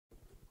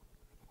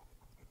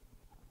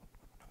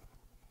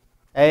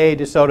Hey,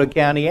 DeSoto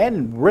County,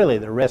 and really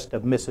the rest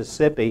of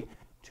Mississippi.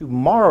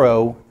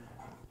 Tomorrow,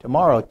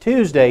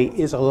 Tuesday,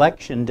 is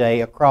election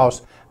day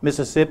across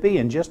Mississippi.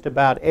 In just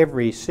about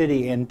every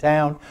city in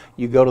town,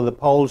 you go to the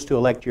polls to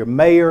elect your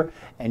mayor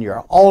and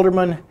your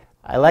alderman.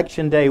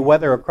 Election day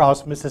weather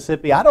across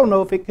Mississippi, I don't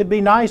know if it could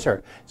be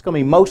nicer. It's going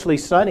to be mostly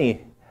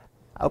sunny,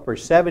 upper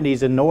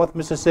 70s in North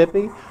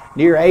Mississippi,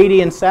 near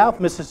 80 in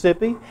South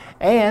Mississippi,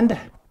 and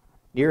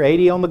near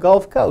 80 on the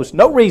Gulf Coast.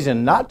 No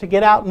reason not to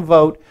get out and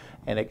vote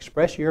and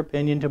express your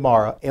opinion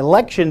tomorrow.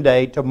 Election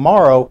day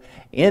tomorrow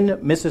in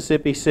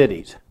Mississippi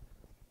cities.